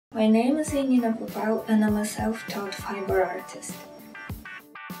My name is Yanina Popel and I'm a self-taught fiber artist.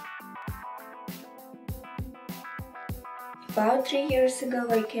 About 3 years ago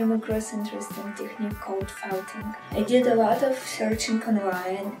I came across an interesting technique called felting. I did a lot of searching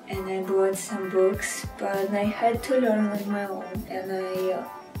online and I bought some books, but I had to learn on my own and I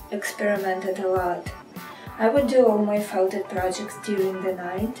experimented a lot. I would do all my felted projects during the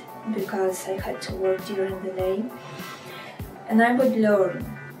night because I had to work during the day, and I would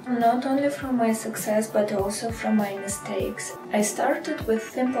learn. Not only from my success, but also from my mistakes. I started with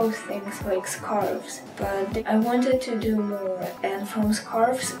simple things like scarves, but I wanted to do more, and from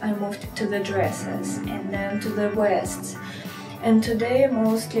scarves I moved to the dresses, and then to the vests. And today I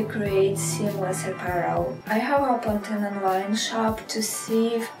mostly create seamless apparel. I have opened an online shop to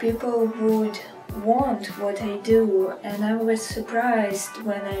see if people would want what I do, and I was surprised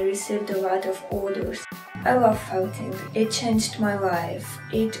when I received a lot of orders. I love felting. It changed my life.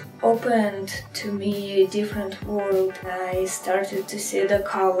 It opened to me a different world. I started to see the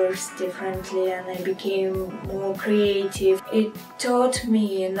colors differently and I became more creative. It taught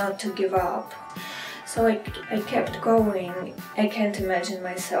me not to give up. So I kept going. I can't imagine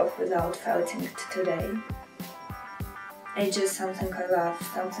myself without felting today. It's just something I love,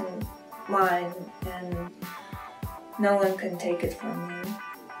 something mine, and no one can take it from me.